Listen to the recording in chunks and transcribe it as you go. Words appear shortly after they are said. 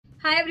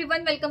Hi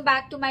everyone, welcome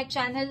back to my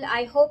channel.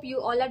 I hope you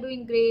all are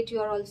doing great, you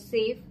are all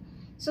safe.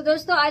 So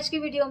दोस्तों, आज की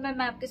video में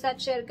मैं आपके साथ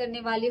शेयर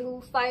करने वाली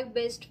हूँ 5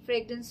 best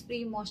fragrance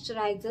free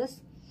moisturisers.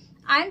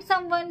 I am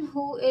someone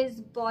who is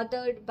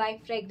bothered bye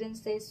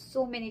fragrances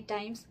so many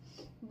times.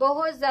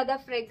 बहुत ज़्यादा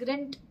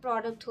फ्रेग्रेंट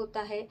प्रोडक्ट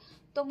होता है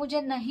तो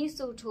मुझे नहीं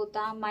सूट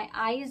होता. My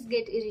eyes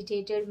get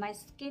irritated, my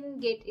skin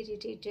get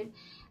irritated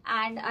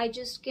and I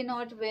just can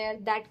not where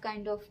that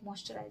kind of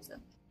moisturiser.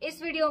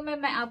 इस video में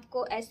मैं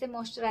आपको ऐसे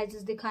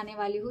मॉइस्चराइजर्स दिखाने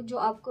वाली हूँ जो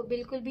आपको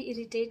बिल्कुल भी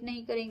इरिटेट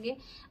नहीं करेंगे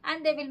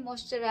and they will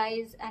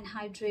moisturise and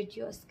hydrate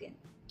your skin.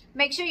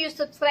 Make sure you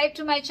subscribe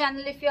to my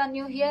channel if you are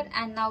new here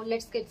and now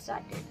let's get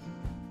started.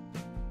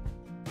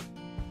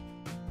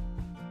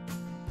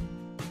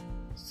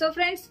 So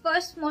friends,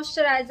 first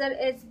moisturizer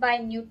is by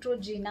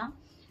Neutrogena.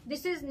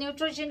 This is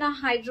Neutrogena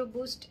Hydro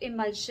Boost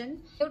Emulsion.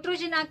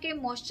 Neutrogena के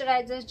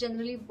moisturizers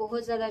generally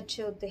बहुत ज़्यादा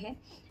अच्छे होते हैं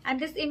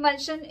and this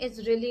emulsion is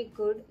really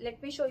good.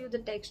 Let me show you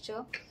the texture.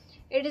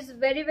 It is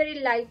very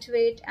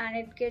lightweight and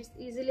it gets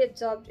easily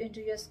absorbed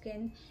into your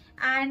skin.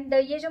 And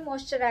ये जो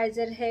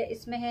moisturizer है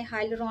इसमें है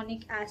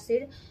hyaluronic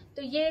acid.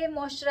 तो ये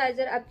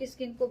moisturizer आपकी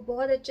skin को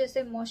बहुत अच्छे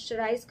से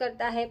moisturize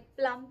करता है,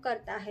 plump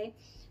करता है.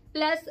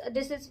 Plus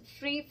this is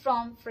free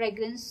from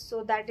fragrance,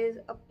 so that is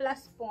a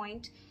plus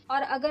point.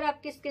 और अगर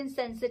आपकी स्किन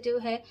सेंसिटिव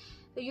है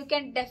तो you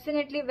can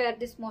definitely wear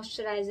this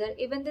moisturiser.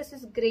 Even this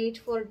is great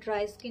for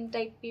dry skin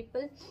type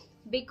people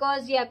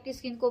because ये आपकी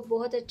skin को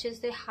बहुत अच्छे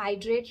से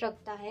हाइड्रेट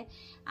रखता है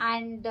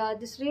and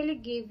this really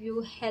give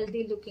you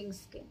healthy looking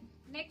skin.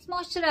 Next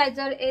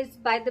moisturizer is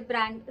by the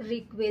brand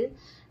EQUIL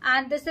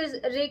and this is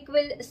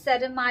EQUIL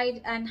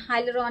Ceramide and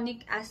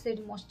Hyaluronic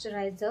Acid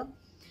Moisturizer.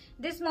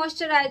 This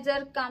moisturizer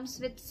comes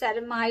with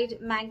ceramide,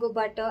 mango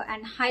butter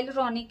and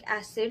hyaluronic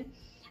acid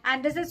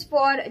and this is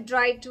for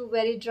dry to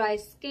very dry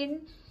skin.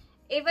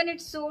 Even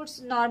it suits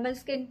normal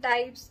skin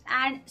types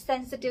and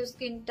sensitive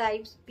skin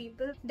types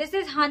people. This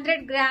is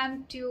 100-gram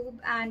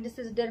tube and this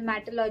is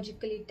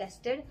dermatologically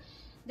tested.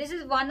 This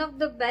is one of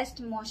the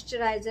best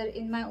moisturizer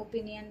in my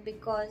opinion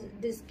because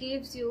this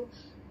gives you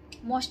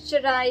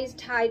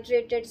moisturized,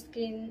 hydrated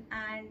skin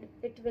and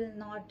it will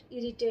not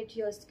irritate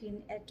your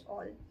skin at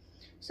all.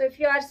 So if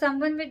you are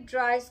someone with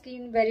dry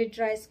skin, very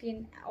dry skin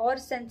or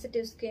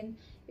sensitive skin,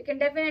 you can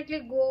definitely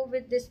go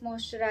with this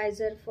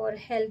moisturizer for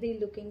healthy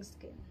looking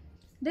skin.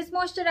 This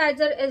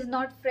moisturizer is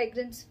not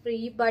fragrance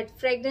free but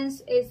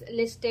fragrance is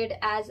listed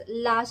as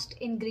last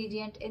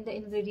ingredient in the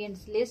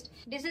ingredients list.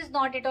 This is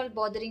not at all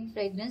bothering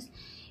fragrance.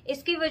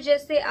 इसकी वजह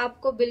से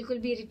आपको बिल्कुल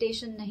भी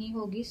irritation नहीं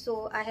होगी. So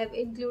I have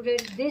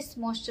included this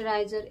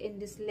moisturizer in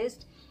this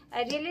list.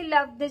 I really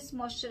love this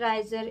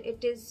moisturizer.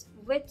 It is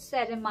with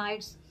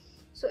ceramides.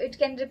 So it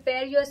can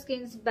repair your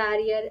skin's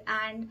barrier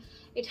and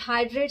it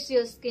hydrates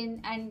your skin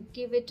and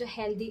give it a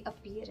healthy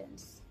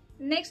appearance.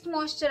 Next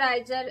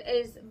moisturizer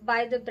is by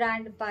the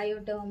brand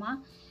Bioderma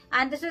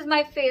and this is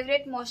my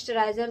favorite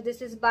moisturizer.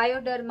 This is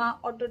Bioderma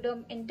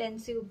Atoderm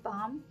Intensive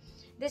Balm.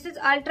 This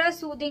is ultra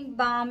soothing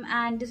balm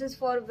and this is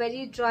for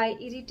very dry,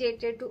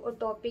 irritated to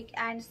atopic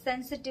and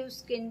sensitive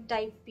skin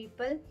type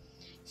people.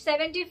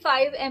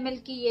 75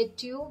 ml की ये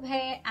tube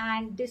है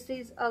and this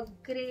is a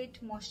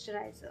great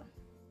moisturizer.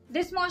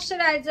 This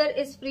moisturiser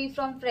is free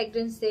from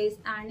fragrances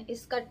and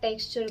इसका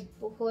texture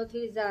बहुत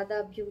ही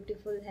ज़्यादा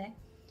beautiful है.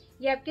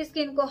 ये आपकी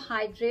skin को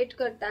हाइड्रेट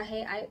करता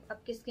है,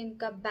 आपकी स्किन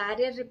का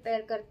बैरियर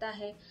रिपेयर करता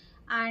है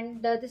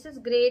and this is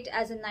great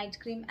as a night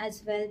cream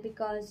as well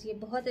because ये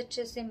बहुत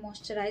अच्छे से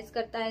मॉइस्चराइज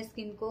करता है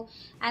स्किन को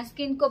एंड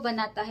स्किन को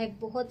बनाता है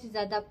बहुत ही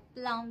ज़्यादा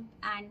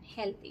plump and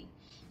healthy.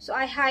 So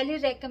I highly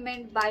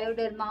recommend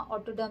Bioderma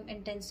Atoderm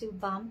Intensive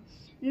Balm.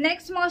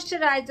 Next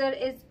moisturizer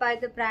is by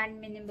the brand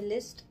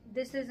Minimalist.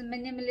 This is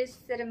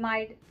Minimalist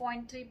Ceramide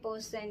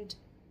 0.3%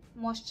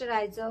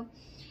 moisturizer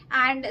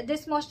and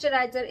this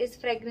moisturizer is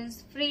fragrance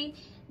free.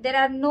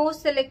 There are no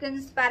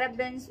silicons,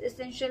 parabens,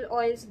 essential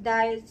oils,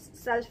 dyes,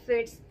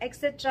 sulfates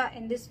etc.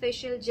 in this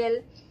facial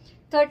gel.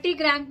 30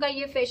 ग्राम का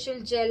ये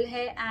facial gel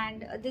है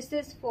and this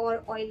is for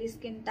oily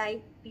skin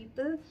type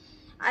people.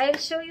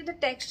 I'll show you the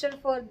texture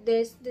for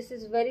this. This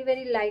is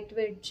very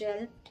lightweight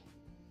gel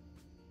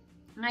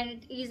and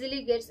it easily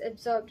gets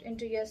absorbed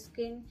into your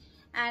skin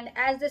and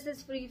as this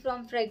is free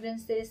from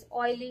fragrances,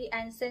 oily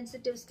and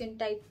sensitive skin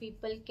type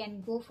people can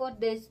go for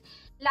this.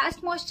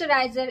 Last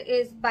moisturizer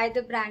is by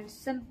the brand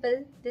Simple.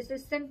 This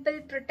is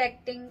Simple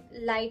Protecting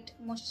Light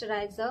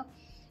Moisturizer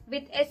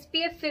with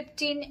SPF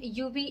 15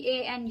 UVA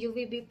and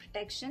UVB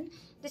protection.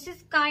 This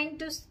is kind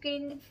to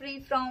skin, free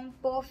from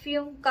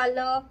perfume,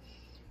 color,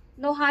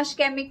 no harsh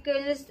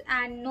chemicals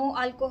and no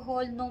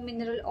alcohol, no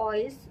mineral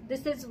oils.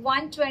 This is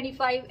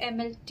 125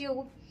 ml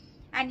tube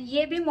and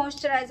ये भी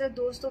moisturiser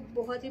दोस्तों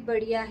बहुत ही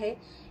बढ़िया है.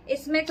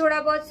 इसमें थोड़ा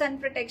बहुत sun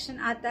protection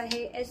आता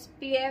है,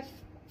 SPF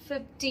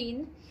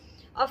 15.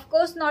 Of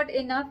course not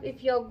enough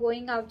if you are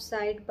going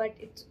outside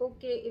but it's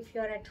okay if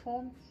you are at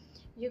home.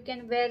 You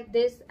can wear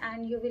this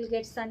and you will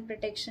get sun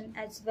protection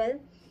as well.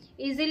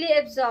 Easily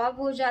absorb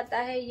हो जाता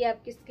है ये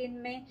आपकी skin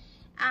में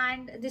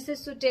and this is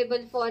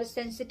suitable for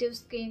sensitive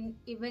skin,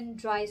 even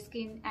dry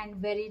skin and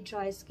very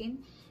dry skin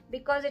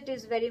because it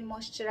is very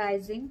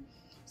moisturizing.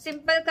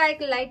 Simple का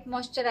एक light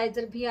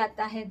moisturiser भी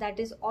आता है, that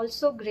is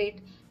also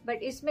great,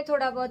 but इसमें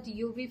थोड़ा बहुत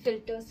यूवी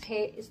फिल्टर्स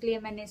है, इसलिए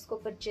मैंने इसको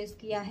परचेज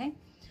किया है.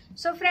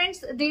 So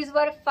friends, these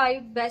were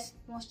 5 best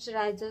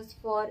moisturizers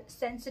for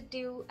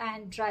sensitive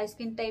and dry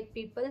skin type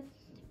people.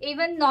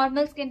 Even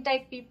normal skin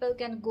type people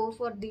can go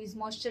for these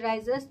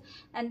moisturizers,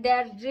 and they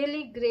are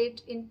really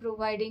great in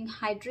providing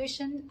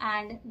hydration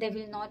and they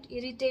will not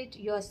irritate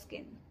your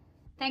skin.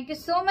 Thank you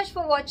so much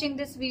for watching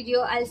this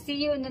video. I'll see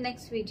you in the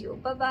next video.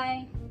 Bye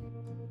bye.